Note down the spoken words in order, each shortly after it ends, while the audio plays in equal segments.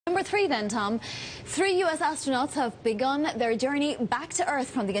Number 3 then, Tom. 3 U.S. astronauts have begun their journey back to Earth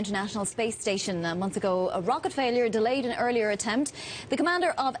from the International Space Station. Months ago, a rocket failure delayed an earlier attempt. The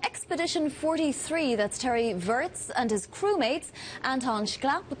commander of Expedition 43, that's Terry Virts, and his crewmates, Anton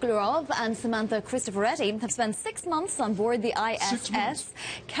Shklaplerov and Samantha Cristoforetti, have spent 6 months on board the ISS,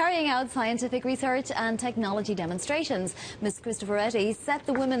 carrying out scientific research and technology demonstrations. Ms. Cristoforetti set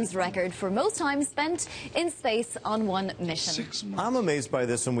the women's record for most time spent in space on one mission. 6 months. I'm amazed by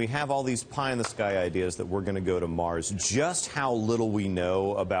this. And we have all these pie-in-the-sky ideas that we're going to go to Mars. Just how little we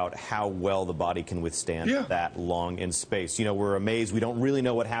know about how well the body can withstand that long in space. You know, we're amazed. We don't really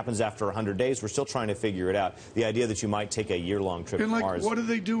know what happens after 100 days. We're still trying to figure it out. The idea that you might take a year-long trip to Mars. What do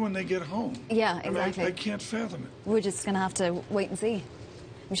they do when they get home? Yeah, exactly. I can't fathom it. We're just going to have to wait and see.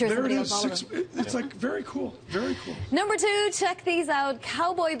 I'm sure somebody will follow them. It's like very cool, very cool. Number 2, check these out.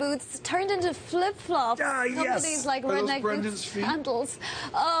 Cowboy boots turned into flip-flops. Companies like Redneck Boots, sandals.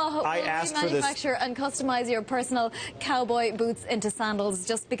 Oh, I asked for this. Manufacture and customize your personal cowboy boots into sandals,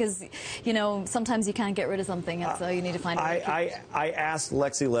 just because, you know, sometimes you can't get rid of something, and so you need to find a way to keep it. I asked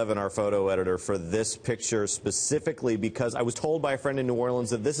Lexi Levin, our photo editor, for this picture specifically because I was told by a friend in New Orleans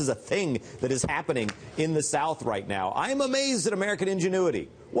that this is a thing that is happening in the South right now. I'm amazed at American ingenuity.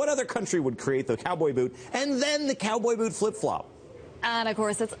 What other country would create the cowboy boot and then the cowboy boot flip-flop? And, of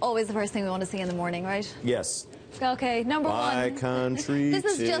course, it's always the first thing we want to see in the morning, right? Yes. Okay, number 1. My country, this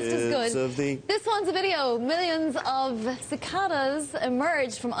is just as good. This one's a video. Millions of cicadas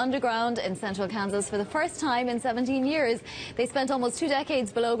emerged from underground in central Kansas for the first time in 17 years. They spent almost 2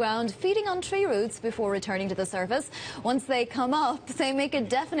 decades below ground feeding on tree roots before returning to the surface. Once they come up, they make a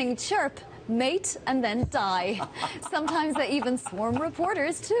deafening chirp, mate, and then die. Sometimes they even swarm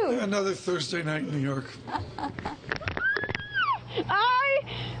reporters, too. Another Thursday night in New York.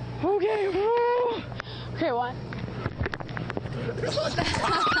 Okay, what?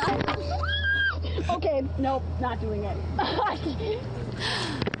 Okay, nope, not doing it.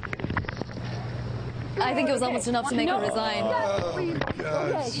 I think it was almost enough to make her resign.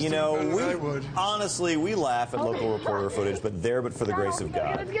 You know, honestly, we laugh at local reporter footage, but for the grace of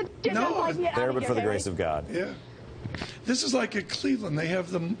God. There but for the grace of God. Yeah. This is like at Cleveland. They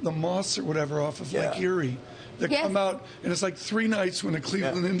have the moths or whatever off of Lake Erie that come out, and it's like 3 nights when the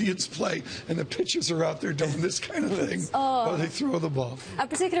Cleveland Indians play, and the pitchers are out there doing this kind of thing while they throw the ball. A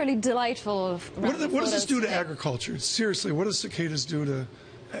particularly delightful. What does this do to agriculture? Seriously, what do cicadas do to?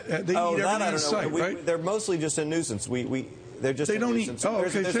 They eat everything in sight, right? They're mostly just a nuisance. They're just they don't eat. Oh,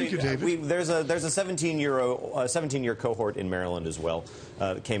 okay. Thank you, David. There's a 17-year cohort in Maryland as well.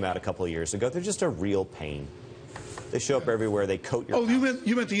 Came out a couple of years ago. They're just a real pain. They show up everywhere. They coat your. Oh,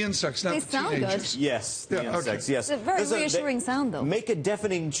 you meant the insects, not the They sound teenagers. good. Yes, the insects. Yes, it's a very reassuring sound, though. Make a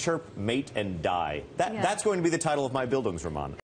deafening chirp, mate, and die. That's going to be the title of my Bildungsroman.